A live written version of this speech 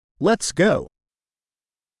Let's go.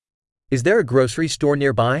 Is there a grocery store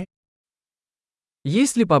nearby?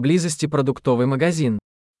 Есть ли поблизости продуктовый магазин?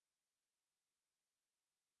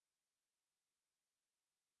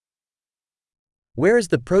 Where is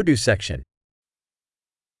the produce section?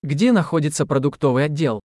 Где находится продуктовый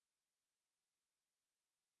отдел?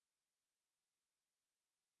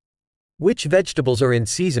 Which vegetables are in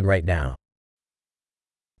season right now?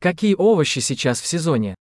 Какие овощи сейчас в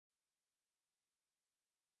сезоне?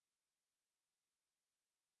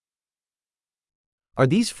 Are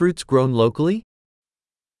these fruits grown locally?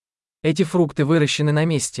 Эти фрукты выращены на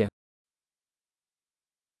месте.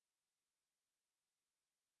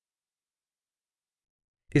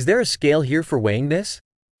 Is there a scale here for weighing this?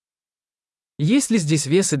 Есть ли здесь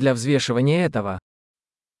весы для взвешивания этого?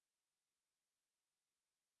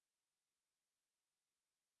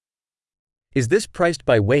 Is this priced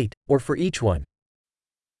by weight, or for each one?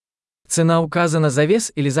 Цена указана за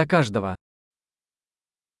вес или за каждого?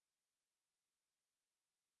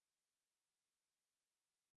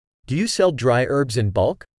 Do you sell dry herbs in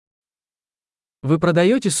bulk? Вы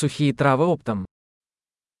продаете сухие травы оптом?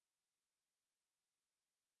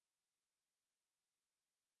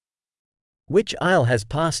 Which aisle has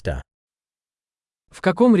pasta? В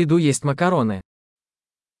каком ряду есть макароны?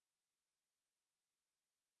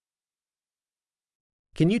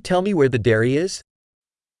 Can you tell me where the dairy is?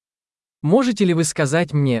 Можете ли вы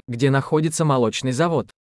сказать мне, где находится молочный завод?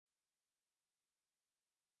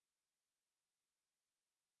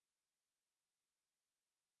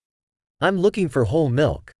 I'm looking for whole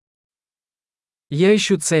milk. Я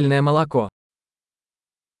ищу цельное молоко.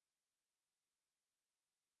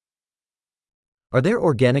 Are there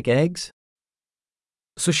organic eggs?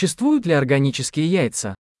 Существуют ли органические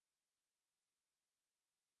яйца?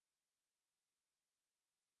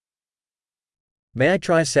 May I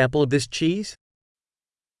try a sample of this cheese?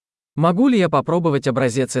 Могу ли я попробовать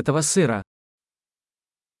образец этого сыра?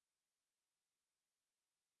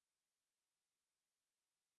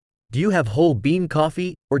 Do you have whole bean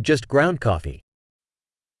coffee, or just ground coffee?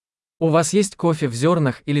 У вас есть кофе в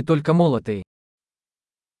зернах или только молотый?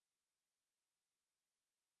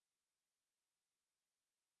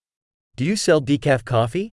 Do you sell decaf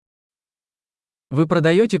coffee? Вы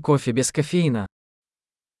продаете кофе без кофеина?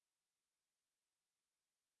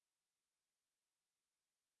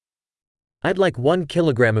 I'd like 1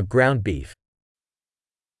 kilogram of ground beef.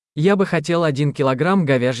 Я бы хотел 1 килограмм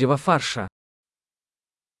говяжьего фарша.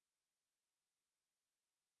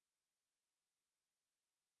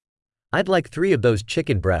 I'd like 3 of those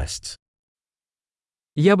chicken breasts.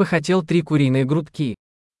 Я бы хотел 3 куриные грудки.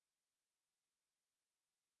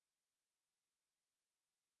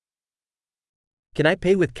 Can I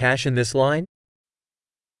pay with cash in this line?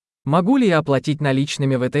 Могу ли я оплатить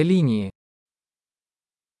наличными в этой линии?